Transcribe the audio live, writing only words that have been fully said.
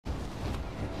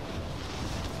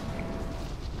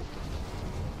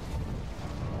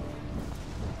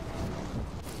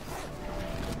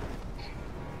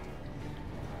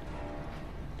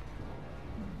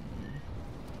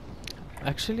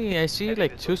Actually, I see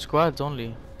like 2 squads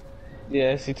only.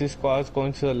 Yeah, I see 2 squads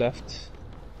going to the left.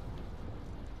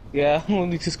 Yeah,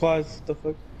 only 2 squads. The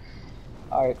fuck?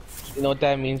 Alright, you know what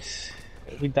that means.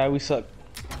 If we die, we suck.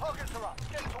 Targets are up.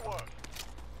 Get to work.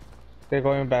 They're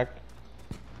going back.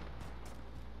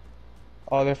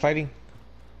 Oh, they're fighting.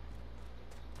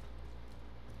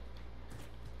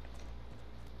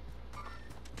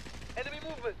 Enemy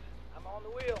movement. I'm on the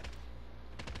wheel.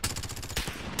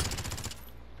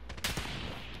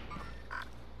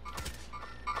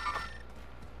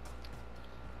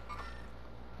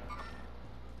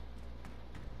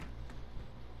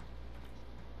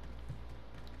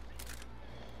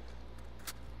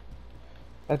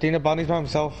 I think the bounty's by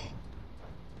himself.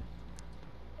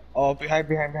 Oh, behind.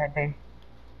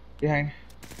 Behind.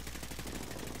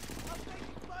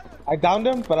 I downed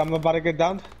him, but I'm about to get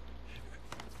downed.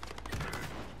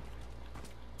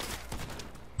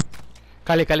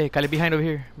 Kale behind over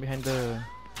here. Behind the...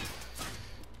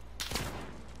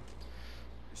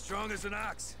 Strong as an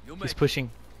ox. You'll make He's pushing.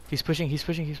 He's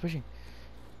pushing.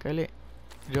 Kale.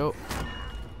 Joe.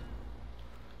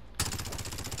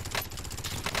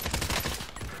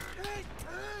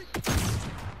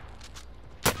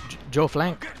 Joe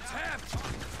flank.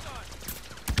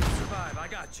 survive. I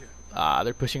got you. Ah,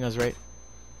 they're pushing us right.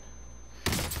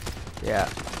 Yeah.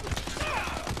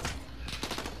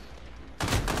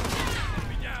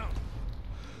 Me down.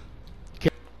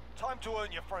 Time to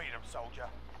earn your freedom, soldier.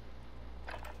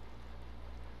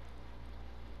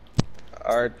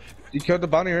 Alright, you killed the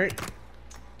bounty, right?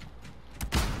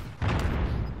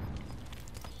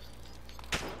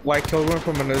 White killed one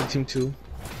from another team too.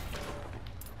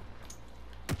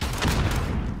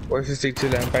 Where's the stick to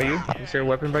land? By you? Is there a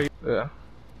weapon by you? Yeah.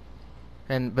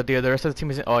 But the rest of the team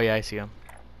isn't. Oh yeah, I see him.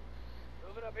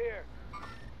 Moving up here.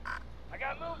 I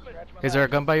got movement. Is there a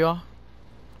gun by y'all?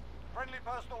 Friendly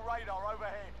personal radar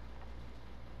overhead.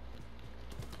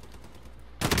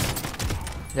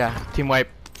 Yeah, team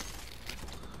wipe.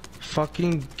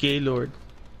 Fucking Gaylord.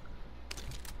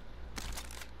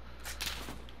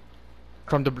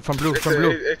 From blue. It's From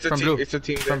a team. blue. It's a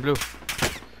team. From blue.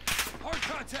 Hard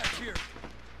contact here.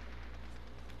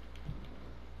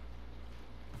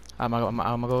 I'm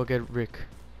gonna go get Rick.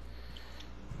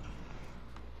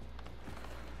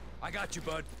 I got you,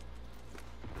 bud.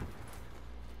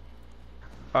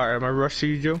 Alright, am I rush to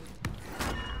you, Joe?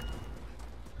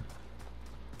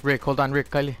 Rick, hold on, Rick,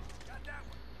 Kylie.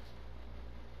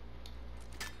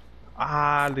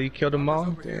 Ah, they killed them all?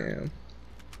 Damn.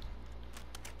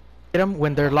 Get them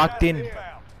when they're locked in.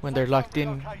 When they're locked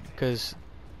in, because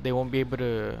they won't be able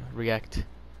to react.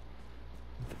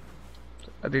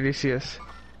 I think they see us.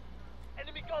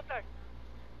 Enemy contact.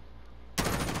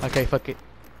 Okay, fuck it.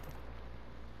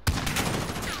 Be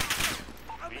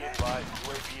advised,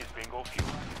 UAV is bingo fuel.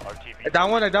 RTV. I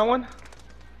down one.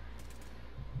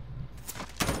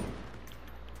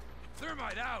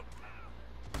 Thermite out.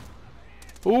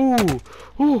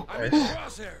 Ooh. I'm in the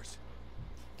crosshairs.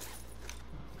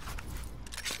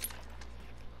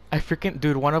 I freaking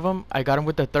dude, one of them, I got him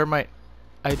with the thermite.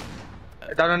 I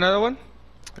down another one.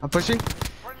 I'm pushing.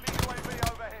 Friendly UAV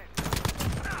overhead.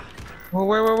 Oh,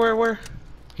 where?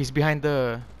 He's behind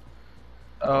the.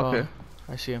 Oh, okay.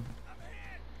 I see him.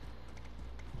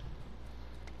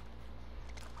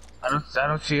 I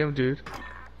don't see him, dude.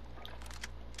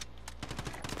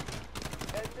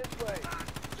 Head this way.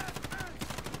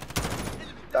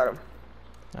 Got him.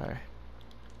 All right.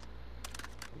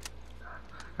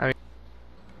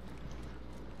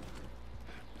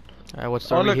 What's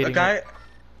the Oh look, a reheating guy it?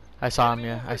 I saw him.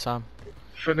 Yeah, I saw him.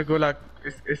 from the Gulag.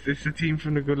 It's the team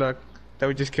from the Gulag that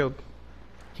we just killed.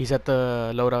 He's at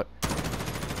the loadout.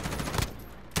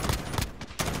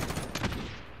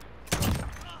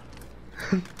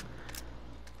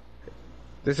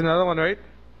 There's another one, right?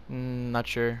 Not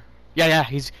sure. Yeah,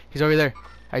 he's over there.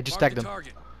 I just tagged him.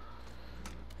 Target.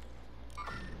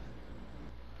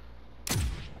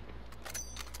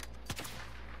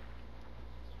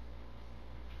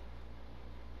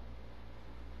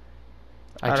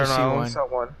 I don't just know. see I one. only saw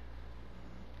one.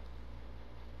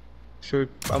 So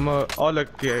oh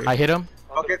look, yeah. I hit him.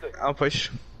 Okay, I'll push.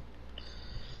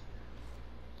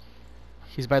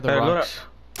 He's by the Loadout. rocks.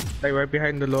 Like right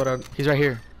behind the loadout. He's right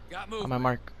here Got on movement. my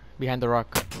mark, behind the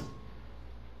rock.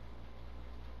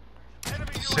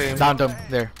 Enemy Same. Downed him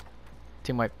there.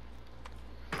 Team wipe.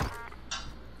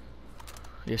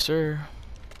 Yes, sir.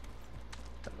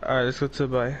 Alright, let's go to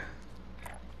buy.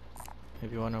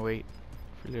 If you wanna wait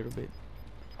for a little bit.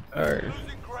 Alright.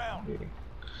 losing ground.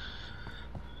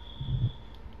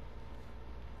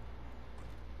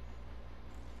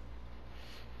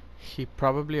 He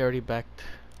probably already backed.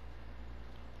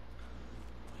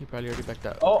 He probably already backed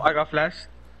out. Oh, I got flashed.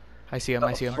 I see him.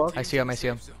 I see him. fuck? I see him. I see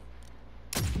him.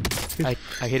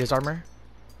 I hit his armor.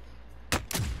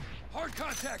 Hard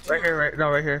contact Right here,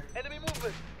 right here. Enemy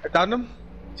movement. I downed him.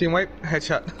 Team wipe,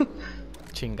 headshot.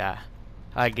 Chinga.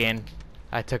 Again.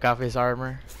 I took off his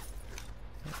armor.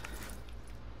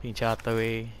 Pinche vato,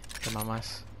 wey. Te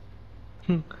mamas.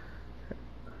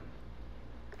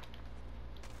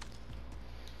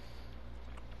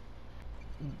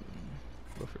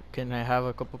 Can I have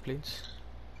a couple plates?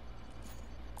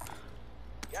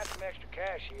 Got some extra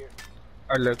cash here.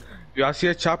 Alright, look. Y'all see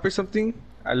a chop or something?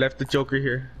 I left the Joker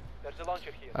here. There's a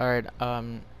launcher here. Alright,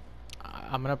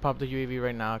 I'm gonna pop the UAV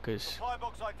right now, cause Supply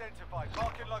box identified.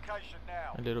 Marking location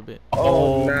now. a little bit.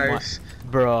 Oh, my- nice.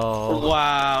 bro.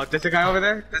 Wow, there's a guy over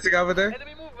there? There's a guy over there?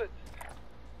 Enemy movement.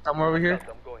 Somewhere over here?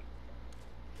 I'm going.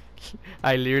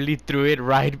 I literally threw it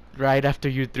right after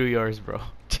you threw yours, bro.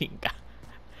 Chinga.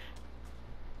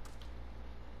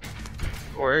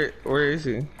 Where is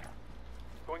he?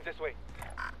 Going this way.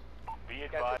 Be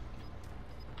advised.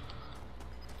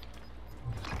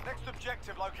 Next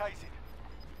objective located.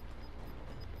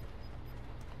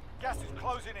 Gas is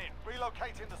closing in.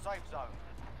 Relocating the safe zone.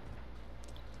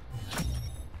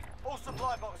 All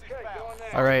supply boxes Okay, found. go on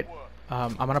there. All right.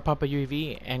 I'm gonna pop a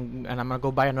UAV and I'm gonna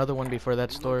go buy another one before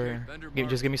that store.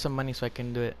 Just give me some money so I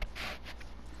can do it.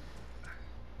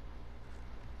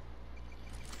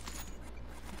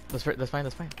 That's fine.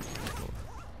 That's fine.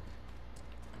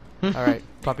 All right,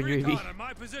 popping Need UAV. recon on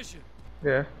my position.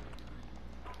 Yeah.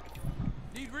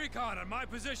 Need recon on my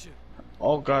position.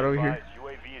 Oh god, over here.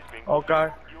 UAV is being Oh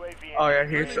god. UAV Oh yeah,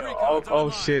 here's. Oh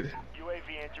shit.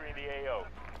 UAV entering the AO.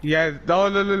 Yeah, no,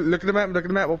 look at the map, look at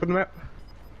the map, open the map.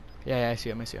 Yeah, I see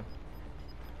him. I see him.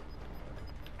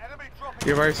 Enemy dropping.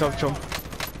 You're by yourself, chum.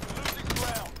 Losing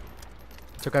ground.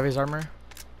 Took off his armor.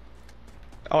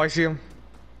 Oh, I see him.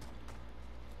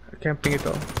 I can't ping it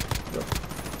though.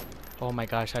 Oh my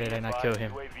gosh, how did I not kill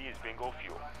him? UAV is bingo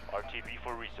fuel. RTB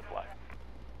for resupply.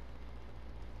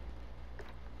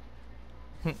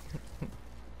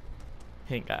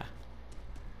 Hinga.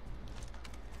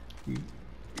 You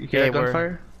Yeah, hear that we're-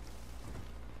 gunfire?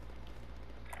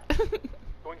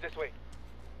 Going this way.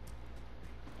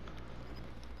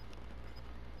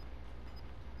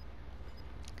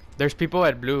 There's people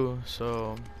at blue,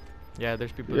 so yeah,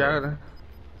 there's people. Yeah. there.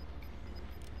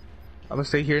 I'm gonna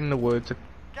stay here in the woods.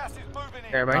 Gas is moving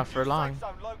in. Yeah, man. Not for long. Safe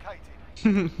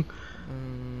zone located.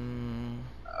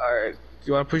 Alright,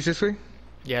 you wanna push this way?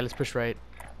 Yeah, let's push right.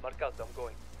 Mark out. I'm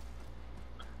going.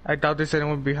 I doubt there's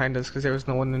anyone behind us because there was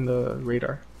no one in the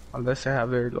radar. Unless they have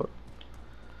their load.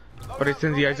 But it's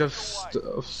in the edge of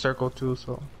circle too,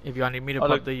 so. If you need me to Oh, pop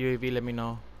look. the UAV, let me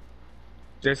know.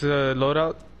 There's a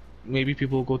loadout. Maybe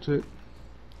people will go to it.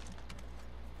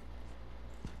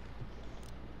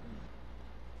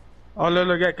 Oh,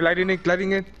 look, yeah, gliding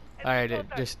in. Alright,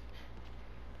 just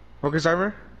Broke his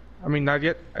armor? I mean, not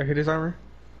yet. I hit his armor.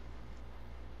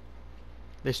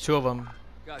 there's two of them.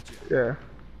 Gotcha. Yeah.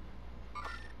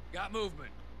 Got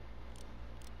movement.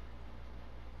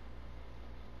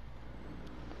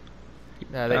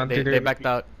 Yeah, I don't they think they're- backed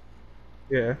out.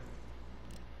 Yeah.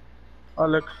 Oh,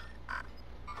 look.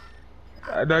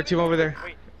 Another team over there.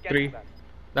 Wait. Three. Back.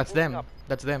 That's Moving them. up.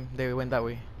 That's them. They went that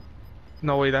way.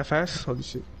 No way, that fast? Holy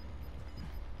shit.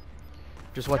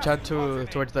 Just watch out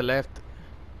towards the left.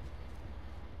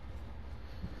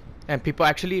 And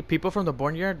people from the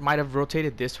barnyard might have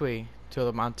rotated this way to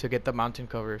the mount to get the mountain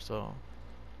cover. So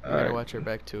you gotta Alright. watch your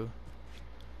back too.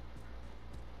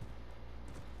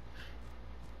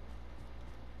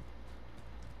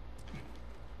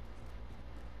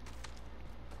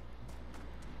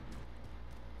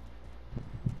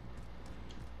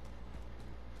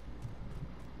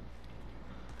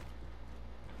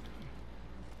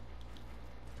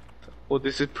 Oh,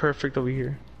 this is perfect over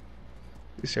here.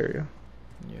 This area.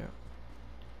 Yeah.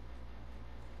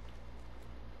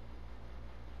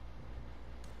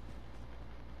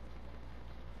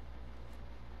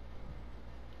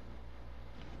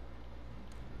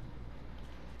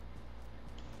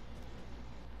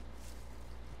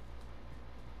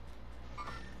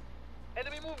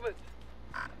 Enemy movement.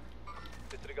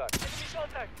 Disregard. Enemy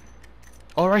contact.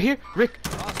 Oh, right here, Rick.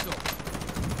 Hostile.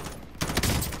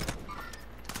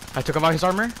 I took off his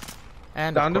armor,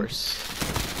 and Downed of him? course,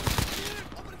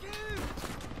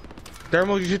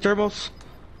 Thermals, you see thermals?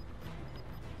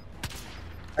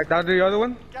 I downed the other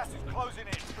one. Gas is closing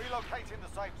in. Relocating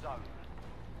the safe zone.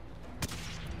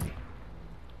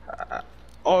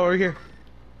 Oh, over here.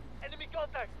 Enemy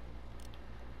contact.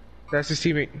 That's his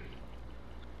teammate.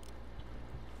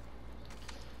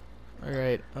 all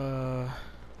right. Okay.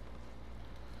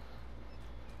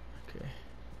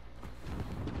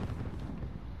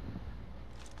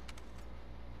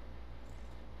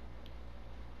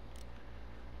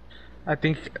 I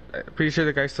think, pretty sure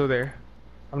the guy's still there.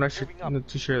 I'm not sure. I'm not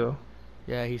too sure though.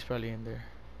 Yeah, he's probably in there.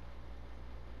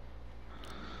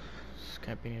 Just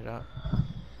camping it out.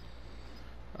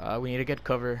 We need to get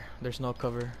cover. There's no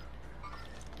cover.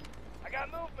 I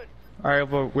got movement. All right,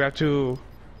 well we have to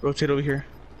rotate over here.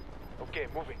 Okay,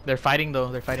 moving. They're fighting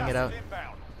though. They're fighting it out.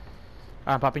 Inbound.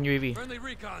 I'm popping UAV. Friendly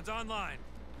recon's online.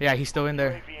 Yeah, he's still in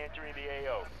there. UAV entering the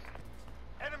AO.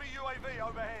 Enemy UAV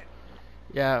overhead.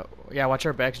 Yeah, watch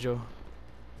our backs, Joe.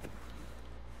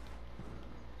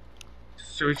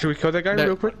 Should we kill that guy There-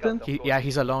 real quick then?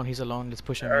 He's alone. He's alone. Let's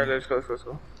push him. All right, in. let's go. Let's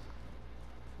go.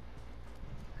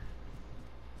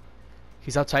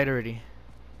 He's outside already.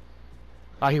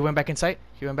 He went back inside.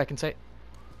 He went back inside.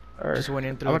 All right. Just went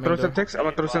in through I'm the gonna throw main some door. ticks. I'm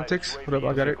gonna throw some ticks. Hold up,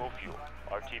 I got it.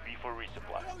 RTB for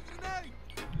resupply.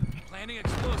 Planting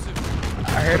explosive.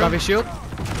 I hit Took off him. his shield. You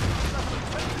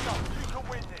can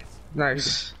win this.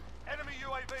 Nice. Enemy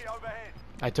UAV overhead.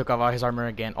 I took off all his armor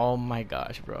again. Oh my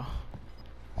gosh, bro.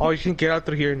 Oh, you can get out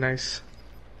through here. Nice.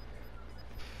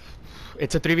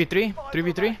 It's a 3v3.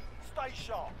 3v3. Stay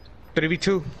sharp.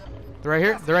 3v2. They're right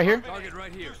here. They're right here. Target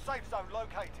right here. New safe zone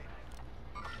located.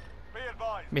 Be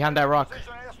advised. Behind that rock.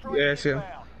 Precision airstrike Yeah, I see him.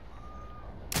 inbound.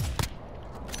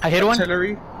 I hit one.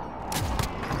 Artillery.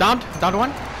 Downed. Downed one.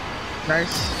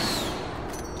 Nice.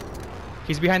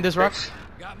 He's behind this rock.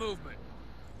 Got movement.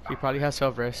 He probably has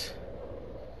self-res.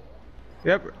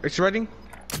 Yep, it's running.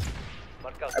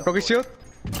 I broke his shield.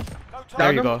 No There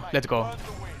time you to go. waste. Let's go. Burn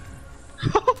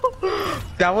the win.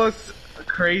 That was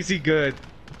crazy good.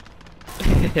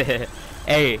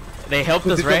 Hey, they helped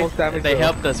Who us, did the right? most damage, They though?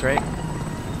 helped us, right?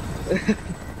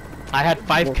 I had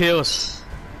 5 kills.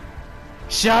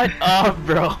 Shut up,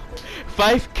 bro.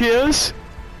 5 kills?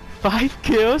 5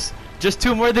 kills? Just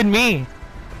 2 more than me.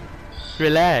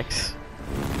 Relax.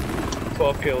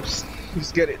 12 kills.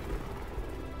 Just get it.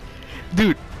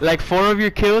 Dude, like 4 of your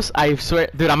kills, I swear,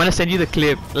 dude, I'm gonna send you the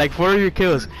clip. Like 4 of your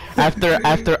kills after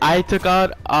I took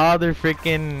out all the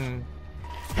freaking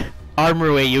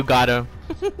armor way, you got him.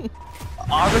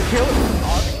 All the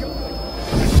kills?